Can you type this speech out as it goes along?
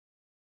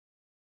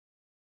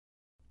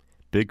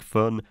big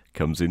fun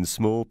comes in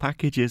small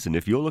packages, and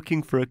if you're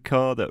looking for a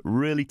car that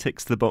really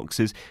ticks the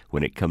boxes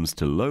when it comes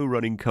to low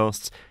running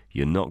costs,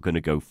 you're not going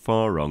to go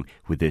far wrong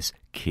with this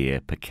Kia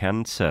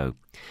Picanto.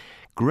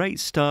 Great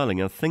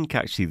styling. I think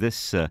actually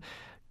this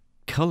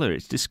colour,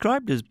 it's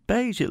described as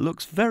beige. It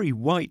looks very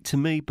white to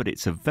me, but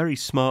it's a very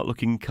smart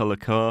looking colour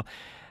car.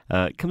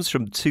 It comes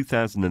from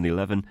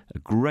 2011, a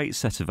great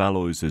set of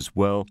alloys as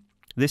well.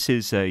 This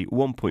is a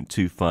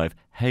 1.25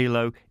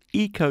 Halo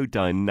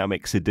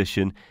Ecodynamics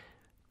edition.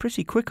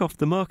 Pretty quick off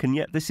the mark, and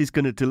yet this is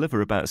going to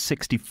deliver about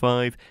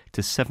 65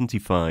 to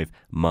 75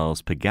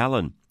 miles per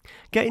gallon.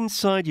 Get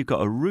inside, you've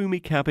got a roomy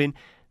cabin,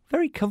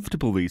 very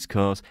comfortable these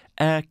cars,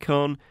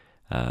 aircon,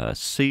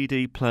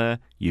 CD player,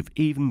 you've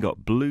even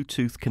got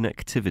Bluetooth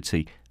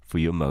connectivity for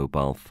your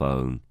mobile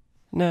phone.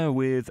 Now,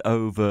 with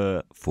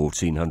over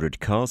 1,400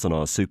 cars on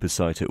our super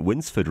site at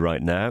Winsford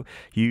right now,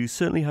 you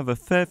certainly have a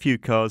fair few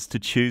cars to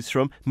choose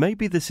from.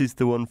 Maybe this is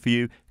the one for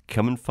you.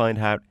 Come and find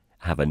out.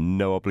 Have a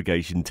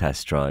no-obligation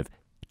test drive.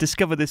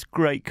 Discover this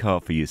great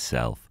car for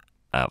yourself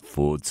at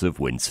Fords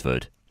of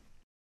Winsford.